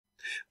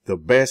the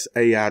best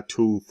AI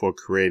tool for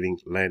creating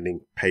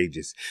landing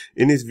pages.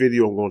 In this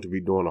video, I'm going to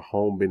be doing a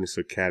Home Business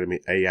Academy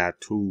AI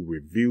tool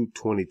review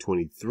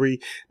 2023.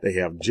 They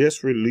have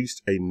just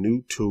released a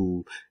new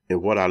tool.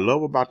 And what I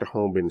love about the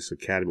Home Business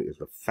Academy is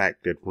the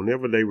fact that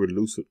whenever they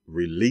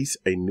release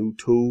a new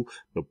tool,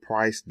 the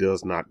price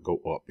does not go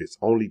up. It's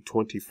only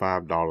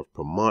 $25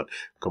 per month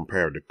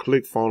compared to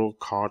ClickFunnels,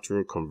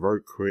 Kartra,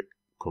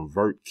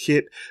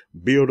 ConvertKit,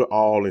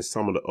 Builder-All, and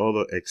some of the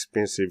other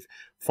expensive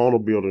funnel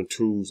building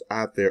tools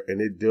out there, and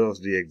it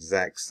does the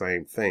exact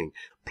same thing.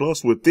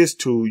 Plus, with this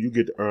tool, you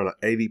get to earn an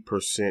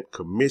 80%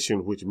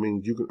 commission, which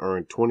means you can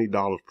earn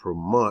 $20 per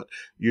month,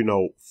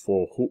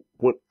 for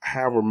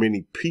however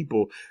many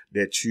people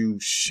that you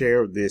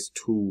share this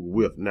tool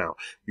with. Now,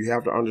 you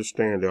have to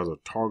understand there's a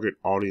target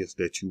audience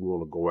that you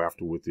want to go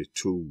after with this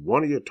tool.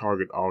 One of your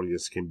target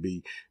audience can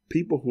be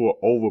people who are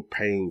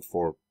overpaying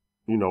for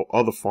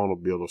other funnel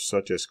builders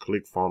such as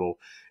ClickFunnels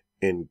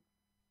and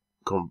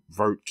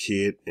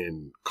ConvertKit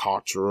and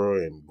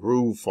Kartra and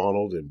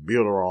GrooveFunnels and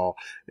Builder-All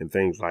and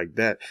things like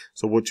that.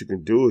 So what you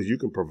can do is you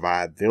can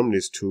provide them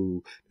this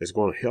tool that's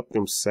going to help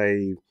them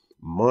save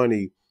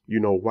money,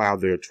 while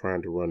they're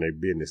trying to run their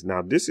business.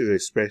 Now, this is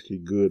especially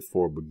good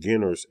for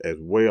beginners as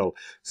well,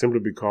 simply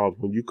because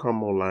when you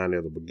come online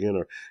as a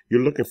beginner,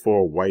 you're looking for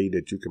a way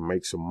that you can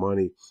make some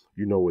money,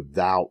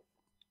 without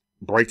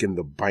breaking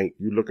the bank.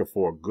 You're looking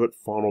for a good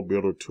funnel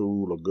builder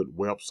tool, a good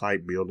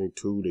website building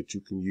tool that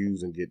you can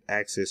use and get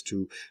access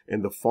to,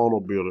 and the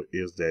funnel builder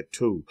is that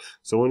tool.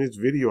 So in this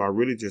video, I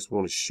really just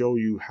want to show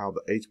you how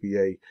the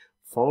HBA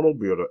funnel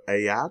builder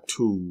AI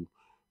tool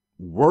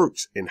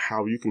works and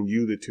how you can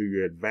use it to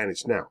your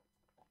advantage. Now,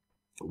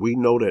 we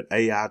know that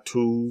AI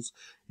tools,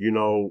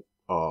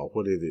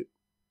 what is it?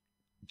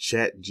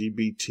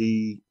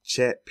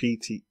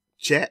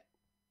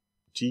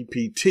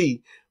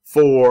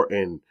 ChatGPT-4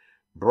 and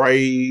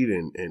Braid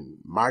and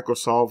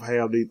Microsoft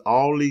have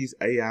all these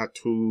AI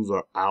tools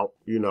are out,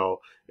 in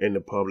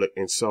the public.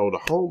 And so the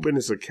Home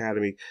Business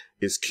Academy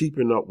is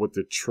keeping up with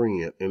the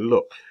trend. And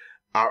look,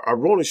 I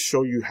want to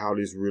show you how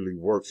this really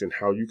works and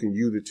how you can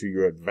use it to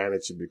your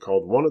advantage,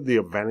 because one of the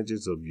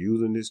advantages of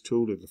using this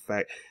tool is the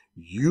fact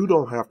you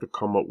don't have to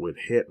come up with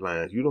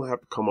headlines. You don't have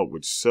to come up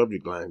with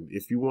subject lines.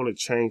 If you want to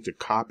change the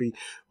copy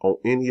on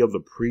any of the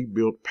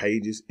pre-built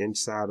pages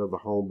inside of the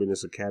Home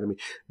Business Academy,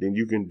 then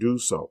you can do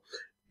so.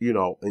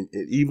 And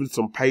even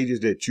some pages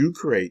that you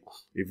create,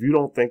 if you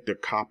don't think the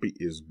copy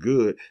is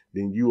good,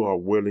 then you are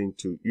willing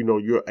to,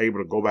 you're able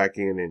to go back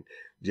in and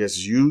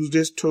just use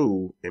this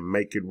tool and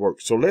make it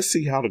work. So let's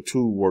see how the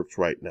tool works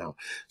right now.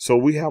 So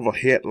we have a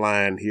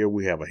headline here.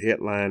 We have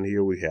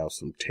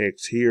some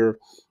text here.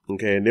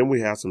 Okay. And then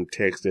we have some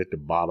text at the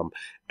bottom.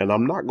 And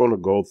I'm not going to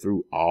go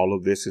through all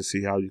of this and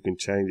see how you can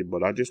change it,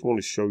 but I just want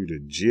to show you the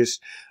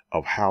gist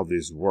of how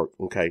this works.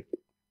 Okay.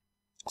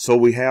 So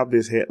we have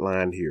this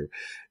headline here,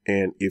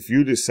 and if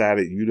you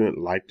decided you didn't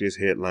like this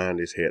headline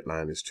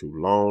is too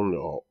long,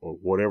 or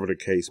whatever the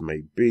case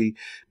may be,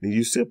 then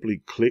you simply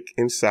click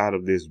inside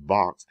of this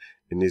box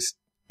and this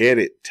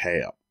edit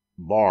tab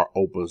bar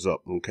opens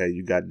up. Okay,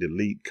 you got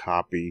delete,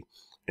 copy,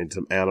 and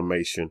some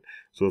animation.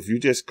 So if you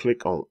just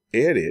click on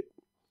edit,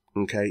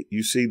 okay,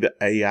 you see the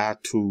AI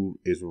tool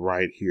is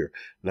right here.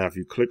 Now, if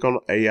you click on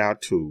the AI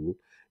tool,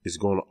 it's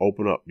going to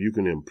open up. You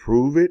can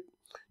improve it.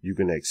 You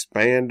can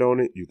expand on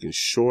it, you can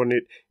shorten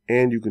it,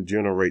 and you can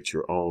generate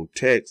your own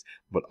text.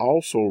 But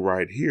also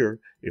right here,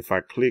 if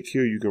I click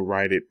here, you can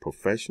write it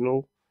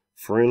professional,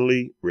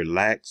 friendly,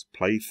 relaxed,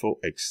 playful,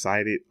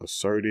 excited,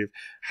 assertive,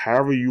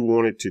 however you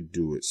want it to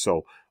do it.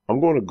 So I'm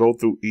going to go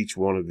through each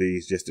one of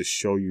these just to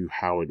show you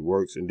how it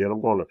works. And then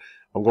I'm going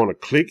to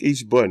click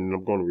each button, and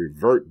I'm going to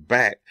revert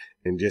back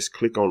and just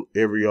click on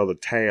every other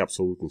tab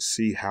so we can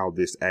see how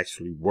this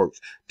actually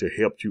works to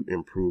help you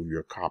improve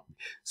your copy.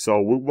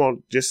 So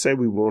just say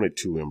we wanted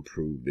to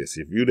improve this.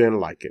 If you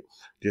didn't like it,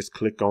 just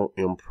click on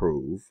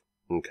improve.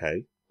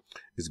 Okay.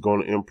 It's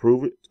going to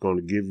improve it. It's going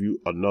to give you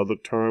another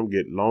term,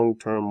 get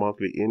long-term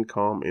monthly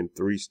income in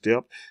 3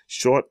 steps,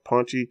 short,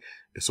 punchy.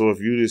 So if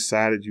you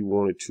decided you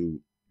wanted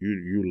to,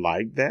 you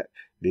like that,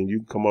 then you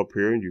can come up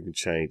here and you can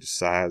change the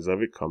size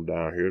of it. Come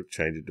down here,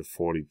 change it to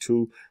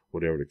 42,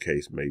 whatever the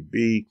case may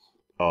be.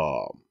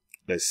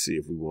 Let's see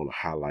if we want to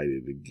highlight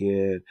it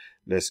again.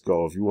 Let's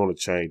go. If you want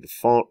to change the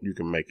font, you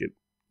can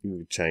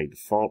change the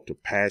font to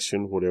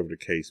passion, whatever the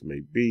case may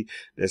be.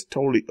 That's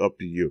totally up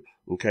to you.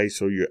 Okay.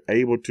 So you're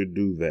able to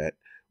do that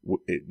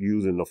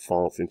using the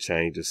fonts and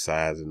change the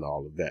size and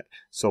all of that.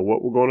 So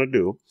what we're going to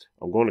do,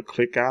 I'm going to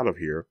click out of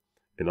here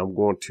and I'm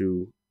going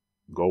to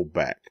go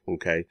back.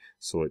 Okay.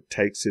 So it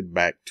takes it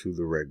back to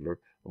the regular.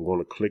 I'm going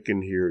to click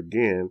in here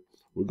again.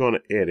 We're going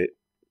to edit.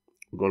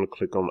 We're going to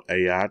click on the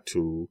AI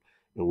tool.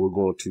 And we're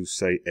going to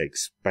say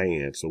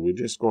expand. So we're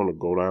just going to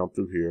go down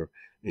through here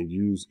and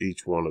use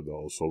each one of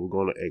those. So we're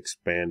going to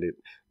expand it,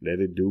 let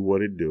it do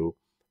what it do,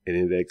 and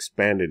it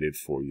expanded it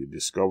for you.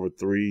 Discover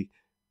the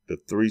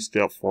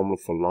 3-step formula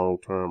for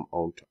long-term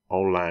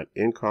online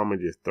income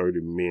in just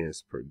 30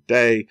 minutes per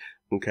day,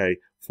 okay,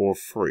 for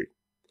free.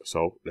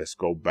 So let's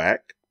go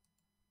back.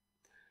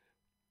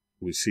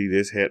 we see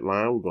this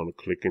headline. We're going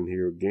to click in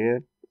here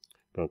again.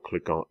 Going to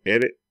click on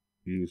edit,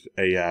 use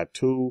AI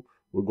tool.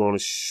 We're going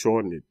to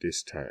shorten it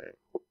this time.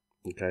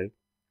 Okay.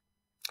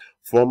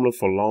 Formula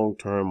for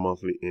long-term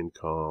monthly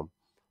income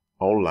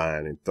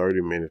online in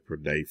 30 minutes per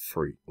day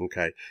free.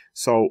 Okay.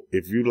 So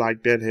if you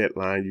like that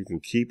headline, you can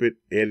keep it,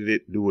 edit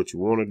it, do what you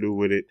want to do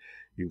with it.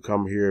 You can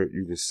come here.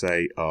 You can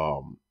say,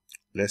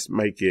 let's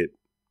make it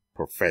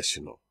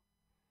professional.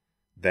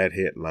 That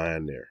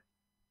headline there.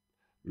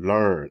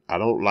 Learn. I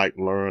don't like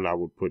learn. I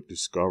would put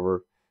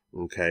discover.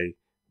 Okay.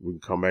 We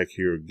can come back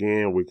here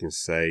again. We can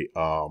say,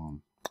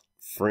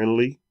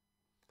 friendly.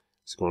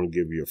 It's going to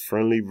give you a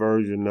friendly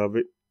version of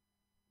it.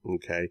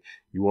 Okay.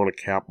 You want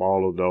to cap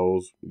all of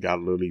those.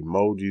 Got little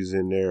emojis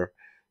in there.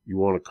 You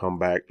want to come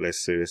back.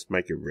 Let's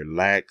make it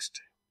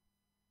relaxed.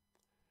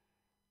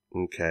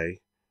 Okay.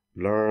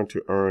 Learn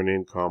to earn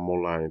income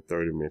online in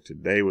 30 minutes a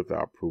day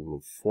without proven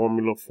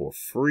formula for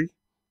free.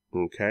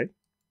 Okay.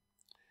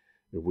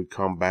 If we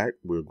come back,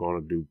 we're going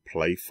to do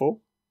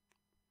playful.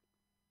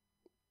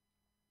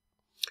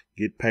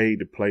 Get paid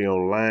to play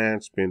online.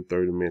 Spend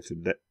 30 minutes a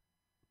day.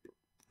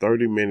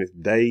 30 minutes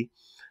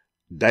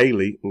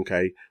daily.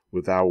 Okay.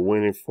 With our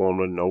winning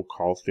formula, no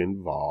cost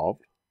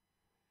involved.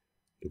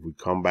 If we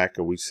come back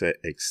and we say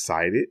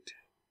excited.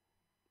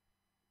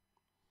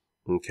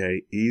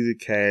 Okay. Easy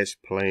cash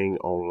playing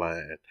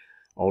online.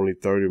 Only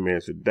 30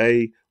 minutes a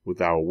day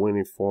with our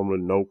winning formula,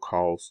 no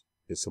cost.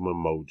 And some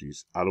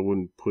emojis. I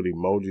wouldn't put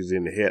emojis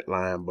in the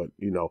headline, but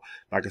you know,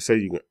 like I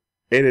said, you can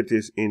edit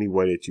this any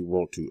way that you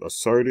want to.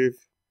 Assertive.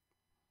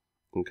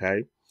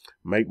 Okay.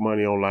 Make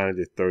money online in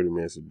just 30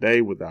 minutes a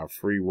day with our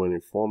free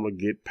winning formula.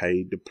 Get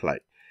paid to play.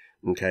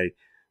 Okay.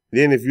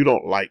 Then if you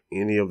don't like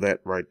any of that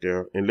right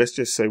there, and let's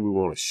just say we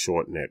want to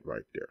shorten that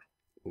right there.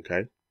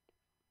 Okay.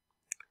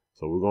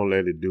 So we're going to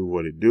let it do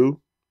what it do.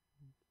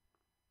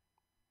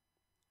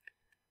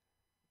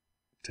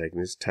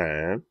 Taking its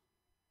time.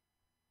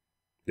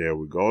 There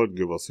we go. It'll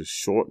give us a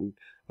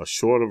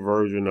shorter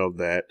version of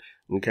that.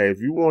 Okay,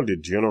 if you want to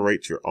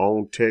generate your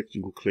own text,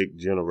 you can click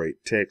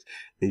generate text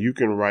and you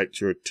can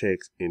write your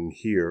text in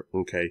here.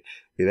 Okay,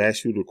 it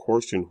asks you the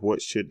question,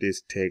 what should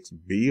this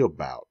text be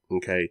about?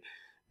 Okay,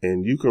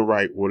 and you can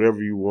write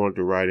whatever you want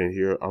to write in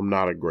here. I'm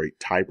not a great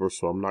typer,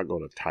 so I'm not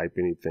going to type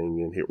anything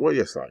in here. Well,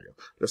 yes, I am.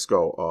 Let's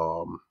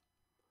go.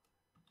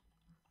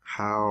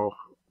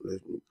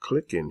 Let me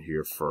click in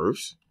here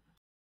first.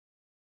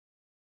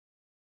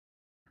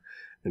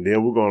 And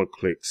then we're going to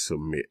click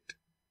submit.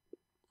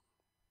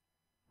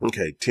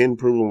 Okay, 10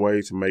 proven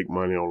ways to make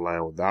money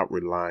online without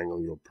relying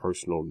on your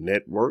personal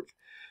network.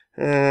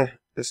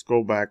 Let's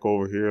go back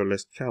over here.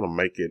 Let's kind of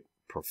make it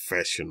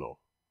professional.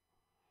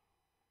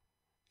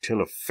 10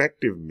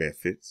 effective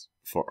methods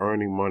for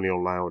earning money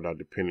online without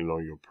depending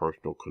on your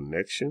personal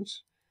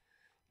connections.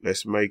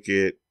 Let's make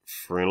it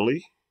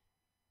friendly.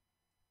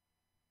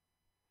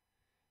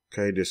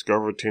 Okay,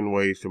 discover 10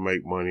 ways to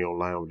make money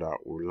online without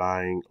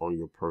relying on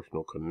your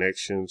personal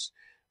connections.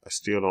 I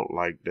still don't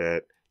like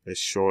that.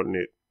 Let's shorten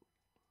it.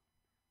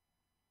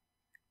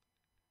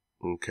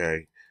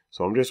 Okay,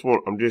 so I'm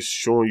just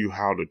showing you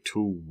how the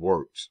tool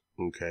works.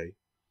 Okay,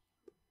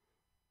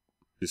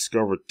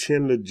 discover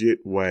 10 legit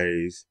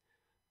ways.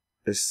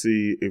 Let's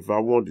see if I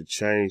want to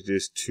change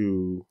this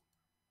to.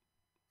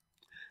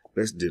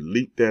 Let's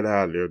delete that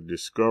out of there.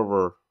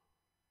 Discover.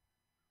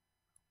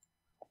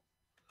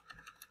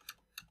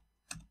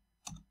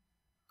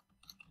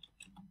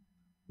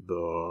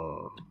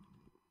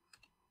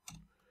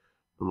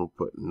 I'm going to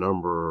put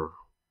number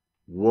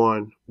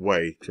 1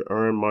 way to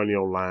earn money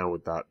online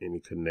without any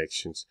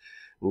connections.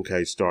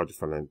 Okay, start the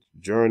financial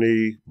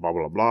journey, blah,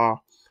 blah, blah.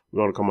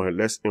 We're going to come on here.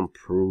 Let's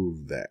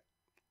improve that.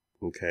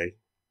 Okay.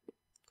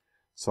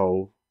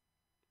 So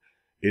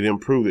it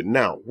improved it.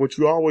 Now, what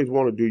you always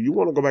want to do, you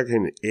want to go back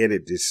in and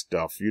edit this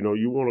stuff. You know,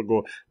 you want to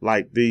go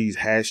like these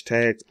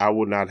hashtags. I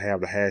would not have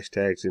the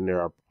hashtags in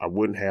there. I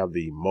wouldn't have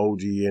the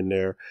emoji in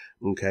there.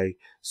 Okay.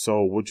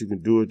 So what you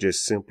can do is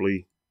just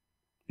simply,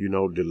 you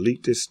know,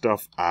 delete this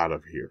stuff out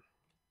of here.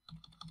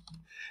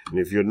 And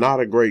if you're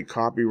not a great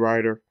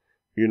copywriter,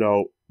 you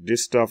know,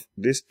 this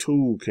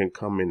tool can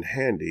come in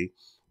handy.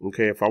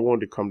 Okay. If I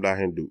wanted to come down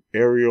here and do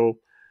Arial,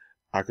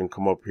 I can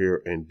come up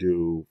here and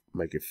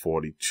make it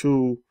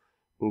 42.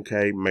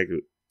 Okay, make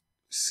it,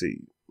 I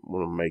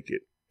want to make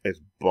it as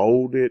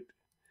bolded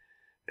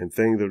and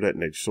things of that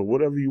nature. So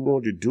whatever you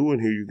want to do in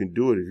here, you can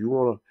do it. If you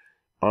want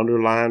to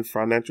underline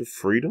financial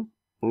freedom,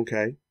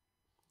 okay,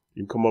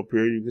 you can come up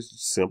here, you can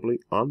simply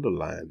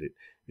underline it.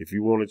 If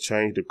you want to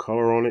change the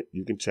color on it,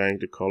 you can change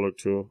the color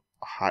to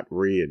a hot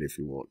red if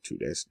you want to.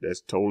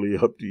 That's totally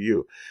up to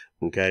you,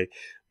 okay.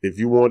 If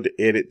you want to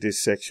edit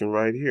this section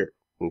right here,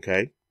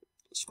 okay,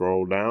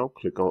 scroll down,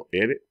 click on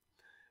edit.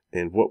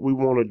 And what we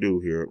want to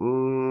do here,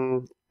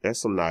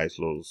 that's a nice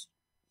little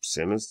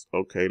sentence.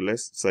 Okay,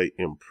 let's say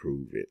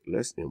improve it.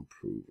 Let's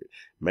improve it.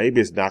 Maybe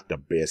it's not the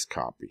best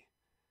copy.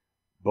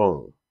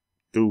 Boom.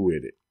 Through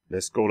with it.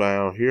 Let's go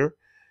down here.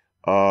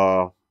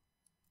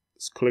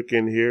 Let's click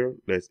in here.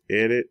 Let's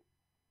edit.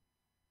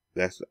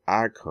 That's the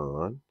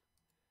icon.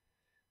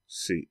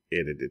 See,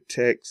 edit the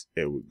text.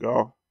 There we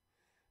go.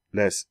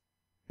 Let's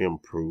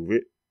improve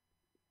it.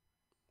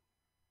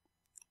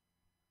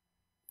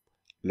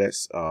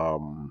 Let's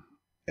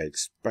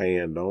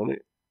expand on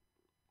it.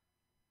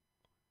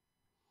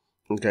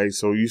 Okay,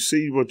 so you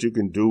see what you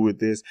can do with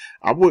this.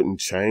 I wouldn't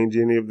change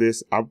any of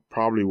this. I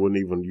probably wouldn't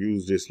even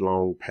use this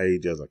long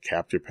page as a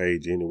capture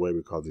page anyway,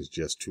 because it's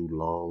just too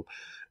long.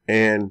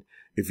 And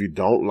if you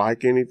don't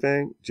like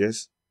anything,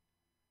 just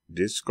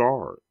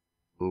discard.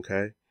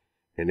 Okay,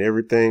 and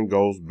everything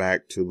goes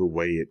back to the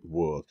way it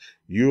was.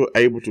 You're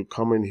able to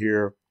come in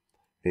here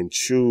and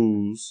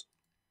choose.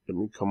 Let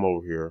me come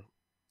over here,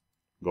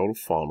 go to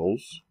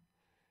funnels.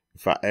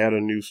 If I add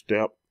a new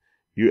step,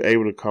 you're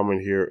able to come in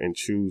here and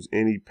choose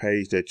any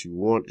page that you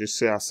want. Just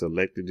say I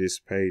selected this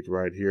page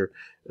right here,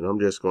 and I'm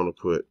just going to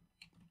put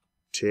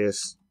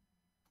test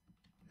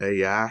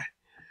AI.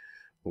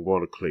 I'm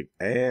going to click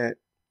add.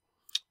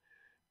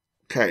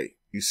 Okay,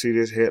 you see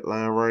this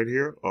headline right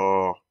here?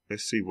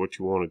 Let's see what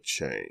you want to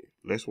change.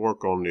 Let's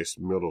work on this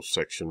middle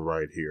section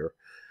right here.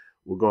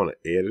 We're going to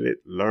edit it.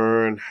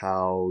 Learn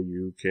how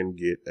you can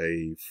get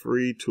a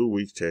free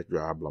 2-week test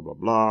drive, blah, blah,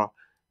 blah.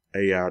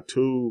 AI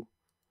tool.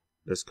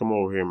 Let's come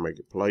over here and make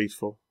it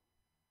playful.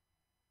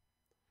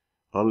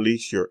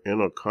 Unleash your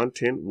inner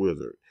content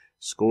wizard.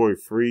 Score a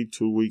free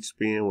 2-week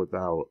spin with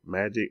our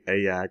magic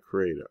AI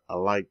creator. I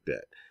like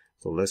that.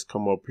 So let's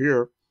come up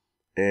here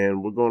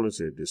and we're going to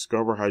say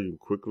discover how you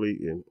quickly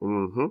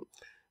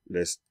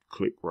Let's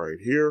click right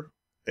here.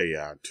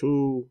 AI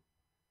tool.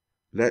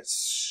 Let's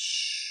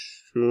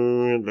see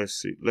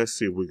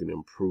if we can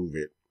improve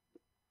it.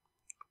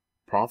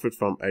 Profit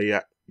from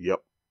AI.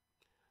 Yep.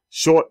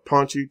 Short,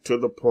 punchy, to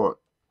the point.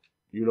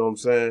 You know what I'm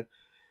saying?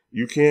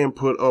 You can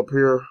put up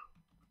here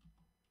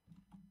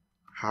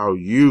how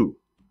you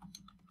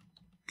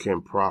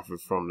can profit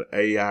from the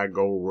AI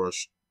Gold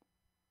Rush.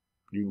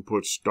 You can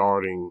put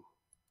starting,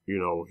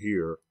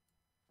 here.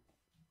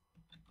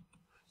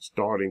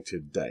 Starting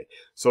today.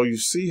 So you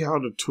see how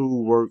the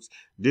tool works.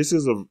 This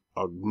is a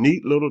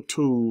neat little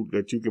tool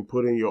that you can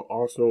put in your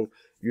arsenal.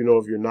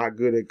 If you're not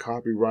good at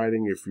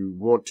copywriting, if you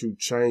want to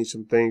change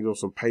some things on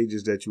some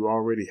pages that you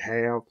already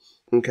have,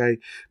 okay,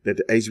 that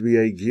the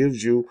HBA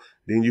gives you,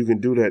 then you can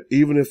do that.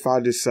 Even if I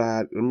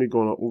decide, I'm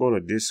going to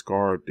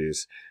discard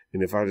this.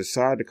 And if I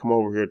decide to come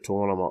over here to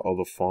one of my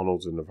other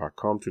funnels, and if I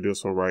come to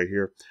this one right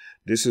here,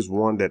 this is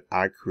one that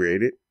I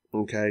created,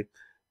 okay?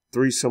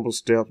 3 simple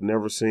steps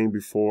never seen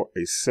before.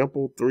 A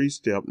simple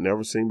 3-step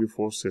never seen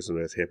before system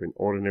that's helping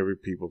ordinary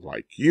people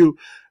like you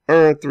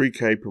earn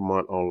 $3K per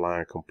month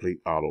online, complete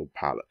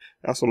autopilot.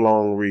 That's a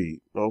long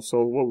read.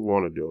 So what we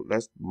want to do?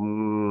 Let's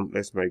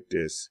make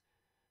this.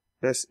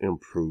 Let's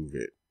improve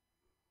it.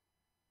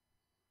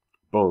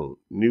 Boom.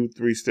 New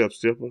 3-step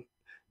system.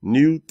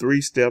 New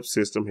 3-step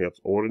system helps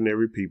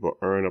ordinary people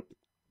earn up.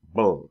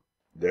 Boom.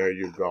 There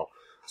you go.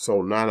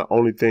 So now the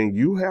only thing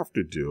you have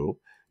to do,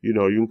 you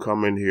can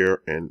come in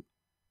here and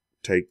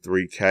take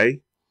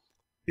 3K.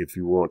 If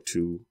you want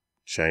to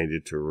change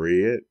it to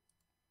red,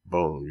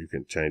 boom, you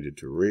can change it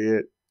to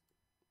red.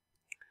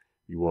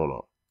 You want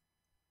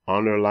to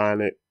underline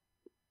it,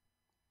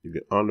 you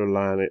can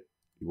underline it.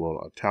 You want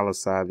to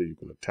italicize it, you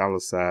can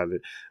italicize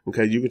it.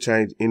 Okay, you can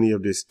change any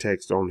of this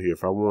text on here.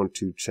 If I want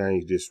to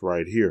change this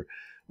right here,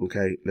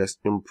 okay, let's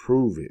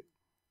improve it.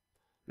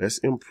 Let's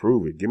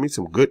improve it. Give me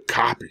some good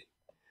copy.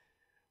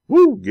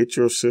 Woo! Get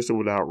your system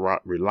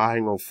without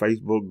relying on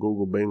Facebook,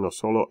 Google, Bing, or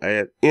solo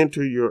ad.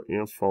 Enter your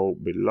info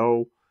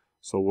below.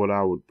 So what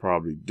I would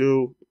probably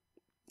do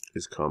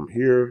is come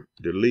here,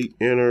 delete,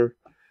 enter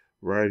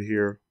right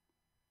here.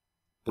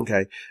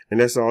 Okay, and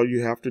that's all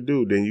you have to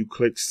do. Then you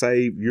click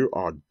save. You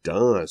are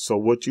done. So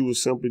what you would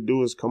simply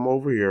do is come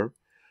over here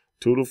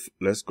to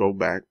let's go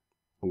back.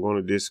 I'm going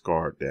to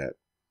discard that.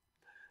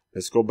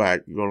 Let's go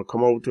back. You're going to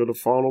come over to the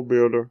funnel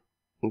builder.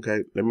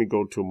 Okay, let me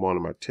go to one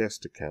of my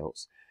test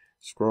accounts.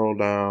 Scroll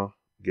down,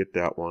 get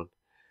that one.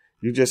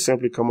 You just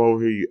simply come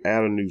over here, you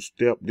add a new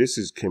step.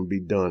 This can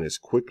be done as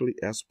quickly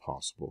as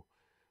possible.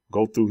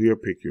 Go through here,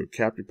 pick your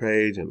capture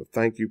page and a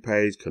thank you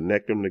page,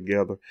 connect them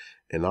together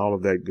and all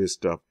of that good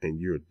stuff,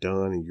 and you're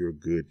done and you're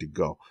good to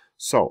go.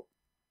 So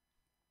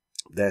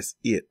that's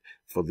it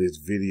for this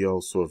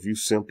video. So if you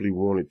simply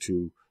wanted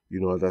to,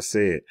 as I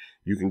said,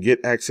 you can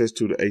get access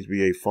to the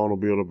HBA funnel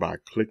builder by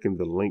clicking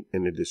the link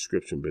in the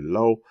description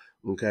below.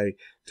 Okay,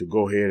 to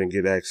go ahead and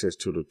get access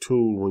to the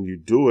tool. When you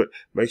do it,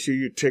 make sure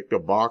you tick the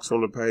box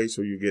on the page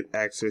so you get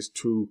access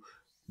to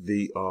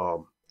the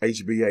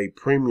HBA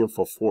Premium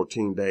for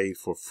 14 days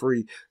for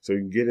free. So you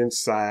can get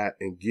inside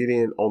and get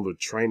in on the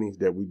trainings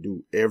that we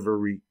do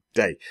every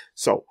day.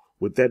 So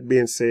with that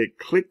being said,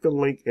 click the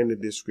link in the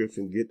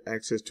description, get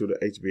access to the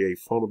HBA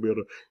funnel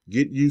builder,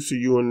 get used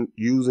to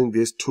using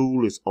this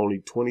tool. It's only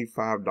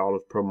 $25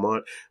 per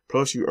month.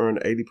 Plus you earn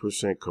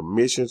 80%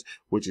 commissions,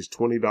 which is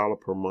 $20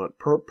 per month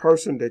per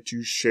person that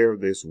you share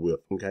this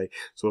with. Okay.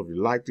 So if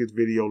you like this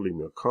video, leave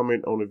me a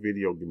comment on the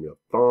video, give me a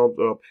thumbs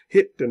up,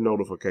 hit the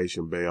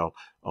notification bell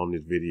on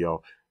this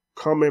video,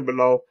 comment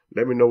below.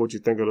 Let me know what you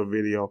think of the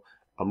video.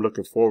 I'm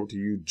looking forward to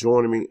you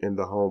joining me in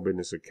the Home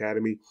Business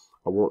Academy.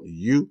 I want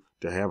you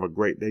to have a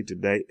great day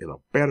today and a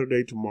better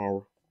day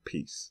tomorrow.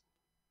 Peace.